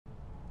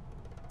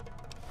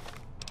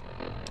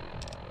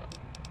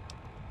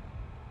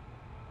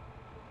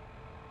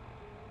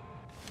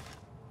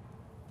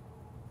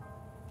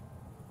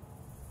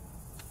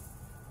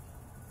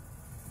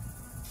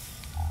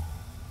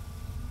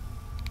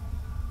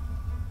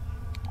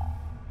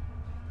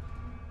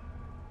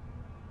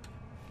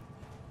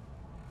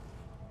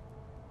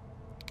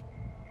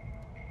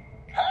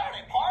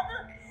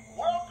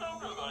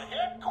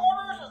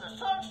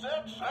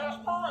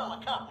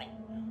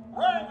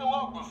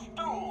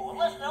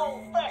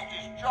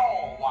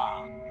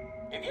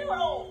if you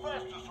and old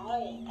Festus are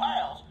old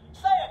pals,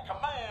 say a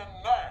command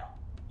now.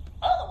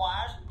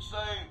 Otherwise,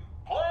 say,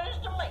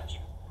 pleased to meet you,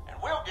 and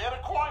we'll get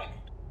acquainted.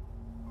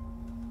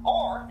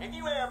 Or, if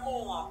you have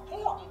more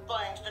important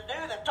things to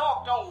do than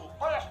talk to old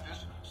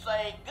Festus,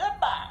 say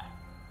goodbye.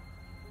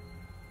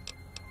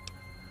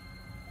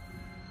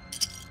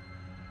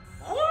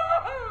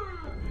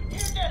 Woohoo! You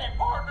did it,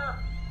 partner.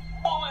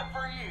 Bullet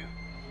for you.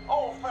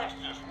 Old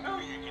Festus knew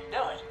you could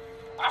do it.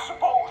 I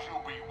suppose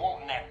you'll be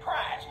wanting that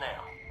prize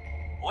now.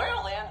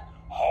 Well then,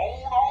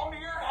 hold on to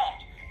your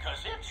hat,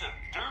 'cause it's a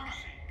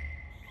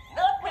doozy.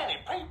 Not many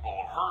people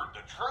have heard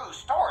the true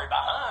story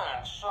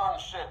behind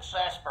Sunset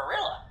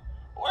Sarsaparilla.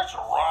 Well, it's a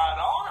right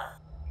honor.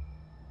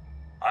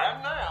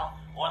 And now,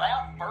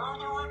 without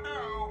further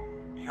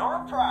ado, your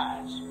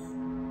prize,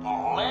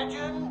 the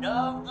Legend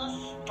of the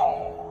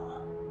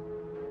Star.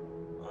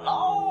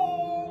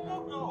 Long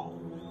ago,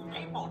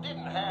 people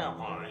didn't have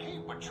a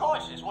heap of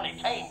choices when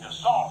it came to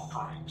soft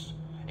drinks.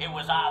 It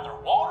was either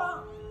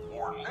water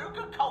or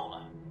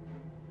Nuka-Cola.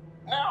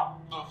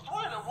 Now, the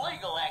threat of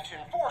legal action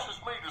forces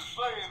me to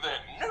say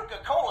that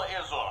Nuka-Cola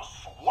is a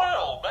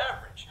swell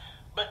beverage,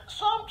 but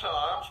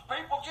sometimes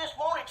people just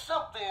wanted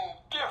something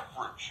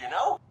different, you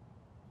know?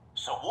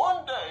 So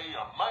one day,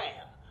 a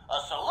man, a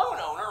saloon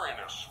owner in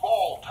a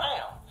small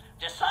town,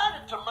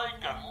 decided to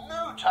make a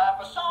new type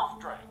of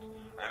soft drink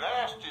and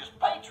asked his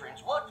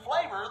patrons what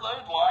flavor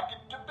they'd like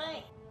it to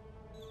be.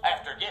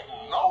 After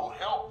getting no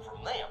help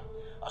from them,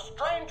 a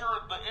stranger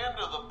at the end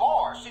of the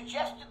bar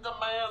suggested the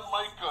man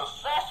make a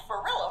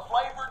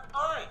sarsaparilla-flavored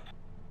drink.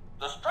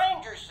 The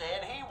stranger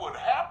said he would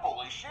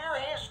happily share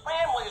his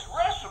family's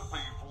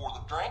recipe for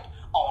the drink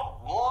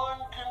on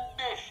one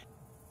condition.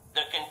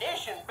 The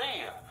condition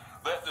being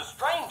that the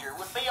stranger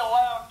would be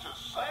allowed to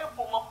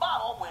sample a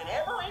bottle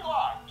whenever he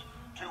liked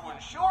to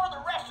ensure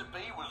the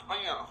recipe was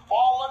being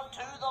followed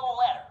to the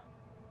letter.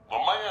 The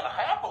man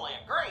happily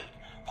agreed,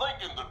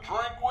 thinking the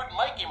drink would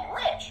make him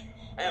rich,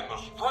 and the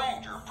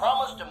stranger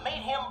promised to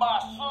meet him by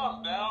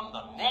sundown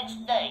the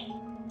next day.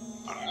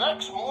 The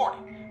next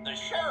morning, the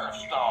sheriff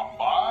stopped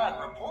by and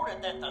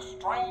reported that the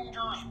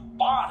stranger's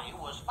body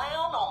was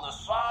found on the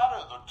side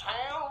of the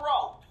town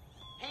road.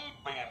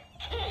 He'd been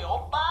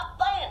killed by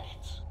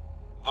bandits.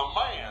 The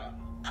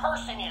man,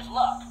 cursing his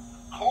luck,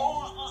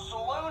 closed the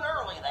saloon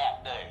early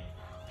that day,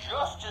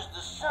 just as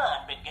the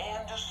sun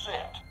began to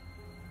set.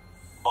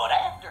 But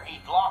after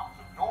he'd locked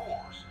the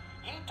doors,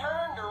 he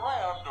turned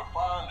around to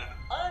find an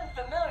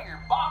unfamiliar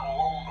bottle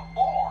on the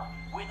bar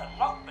with a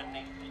note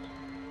beneath it.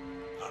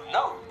 The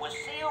note was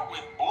sealed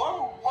with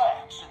blue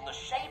wax in the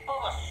shape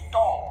of a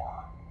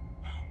star.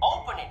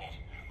 Opening it,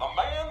 the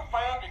man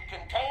found it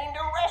contained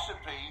a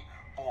recipe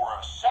for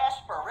a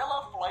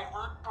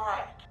sarsaparilla-flavored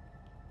drink.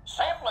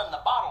 Sampling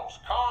the bottle's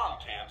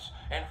contents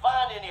and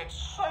finding it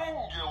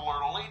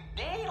singularly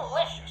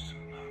delicious,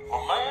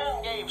 the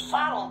man gave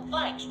silent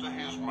thanks to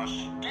his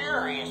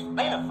mysterious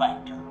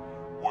benefactor,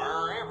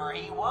 wherever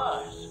he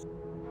was.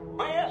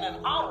 Being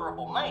an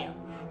honorable man,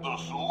 the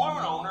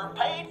saloon owner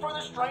paid for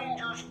the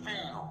stranger's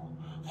funeral,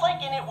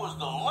 thinking it was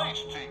the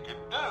least he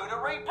could do to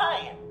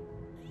repay him.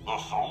 The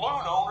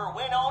saloon owner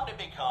went on to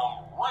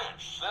become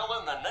rich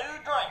selling the new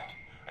drink,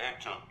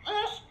 and to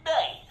this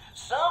day,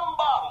 some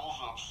bottles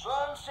of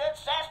Sunset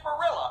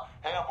Sarsaparilla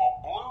have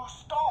a blue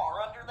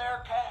star under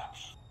their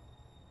caps.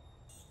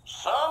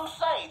 Some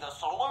say the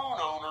saloon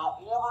owner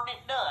ordered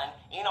it done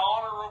in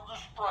honor of the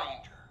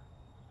stranger.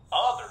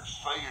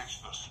 Others say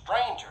it's the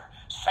stranger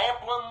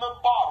sampling the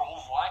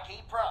bottles like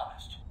he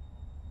promised.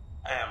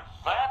 And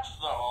that's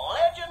the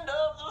legend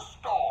of the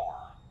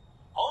star.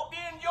 Hope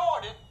you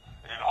enjoyed it,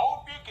 and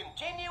hope you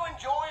continue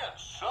enjoying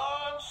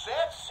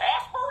Sunset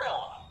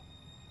Sarsaparilla.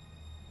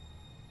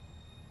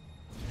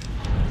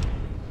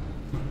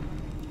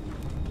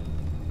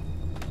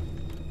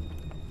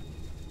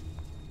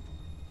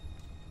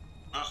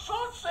 The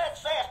Sunset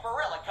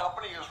Sarsaparilla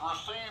Company has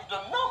received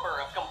a number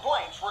of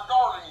complaints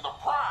regarding the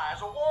prize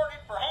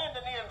awarded for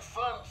handing in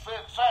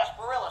Sunset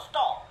Sarsaparilla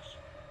stars.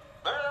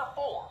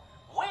 Therefore,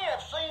 we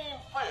have seen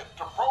fit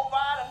to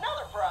provide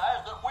another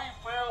prize that we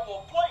feel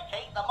will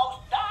placate the most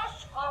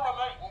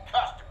discriminating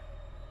customer.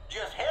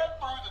 Just head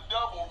through the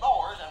double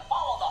doors and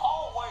follow the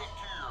hallway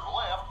to your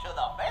left to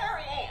the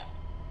very end.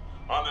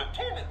 An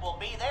attendant will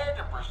be there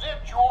to present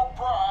your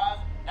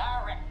prize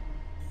directly.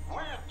 We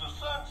at the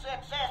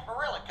Sunset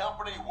Sarsaparilla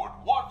Company would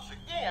once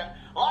again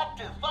like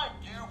to thank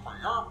you for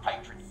your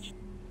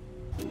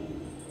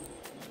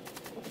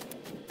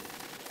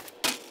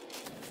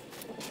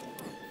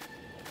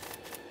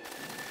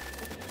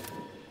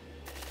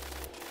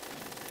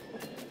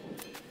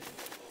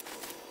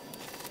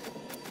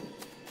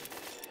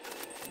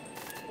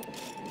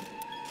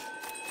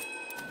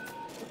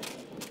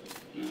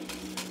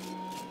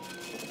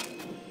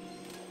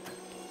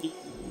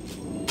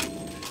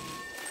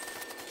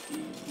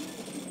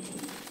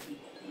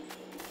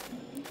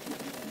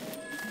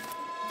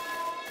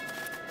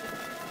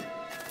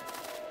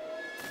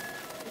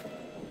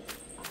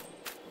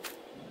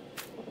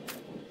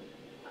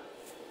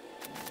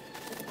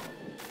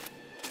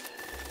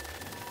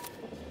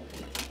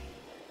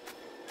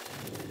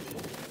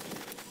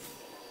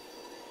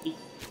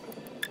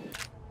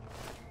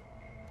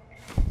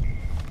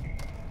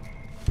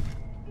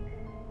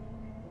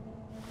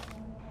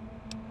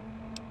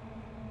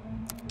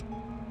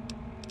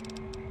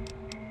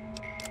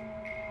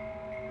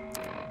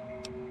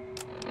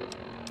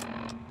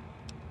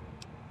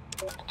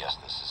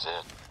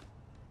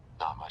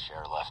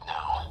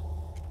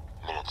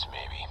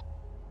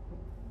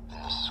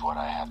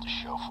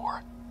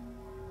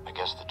I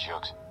guess the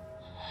joke's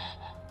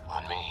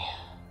on me.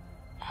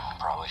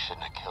 Probably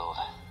shouldn't have killed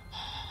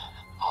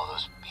all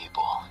those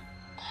people.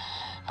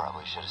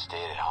 Probably should have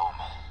stayed at home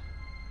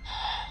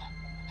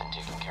and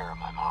taken care of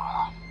my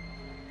mom.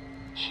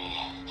 She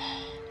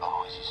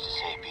always used to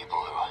say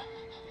people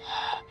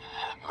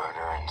who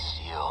murder and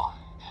steal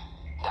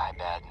die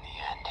bad in the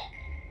end.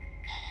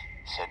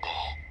 Said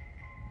they...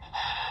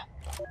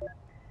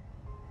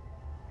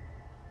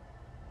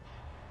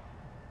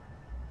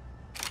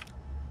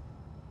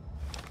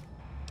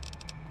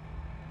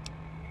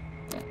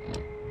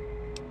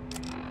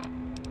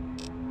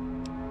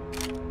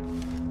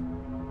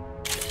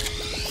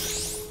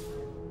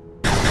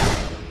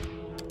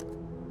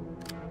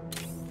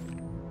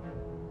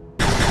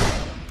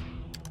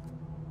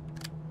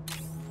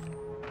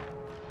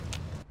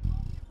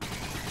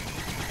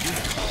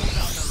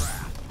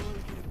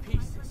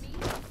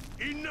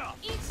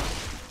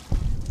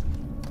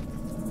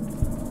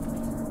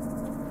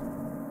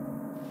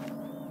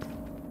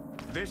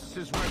 This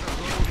is where the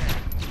road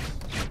ends.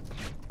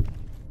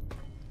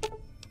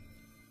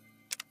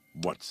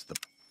 What's the...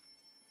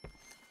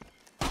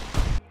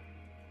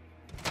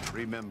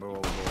 Remember, O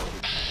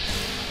Lord...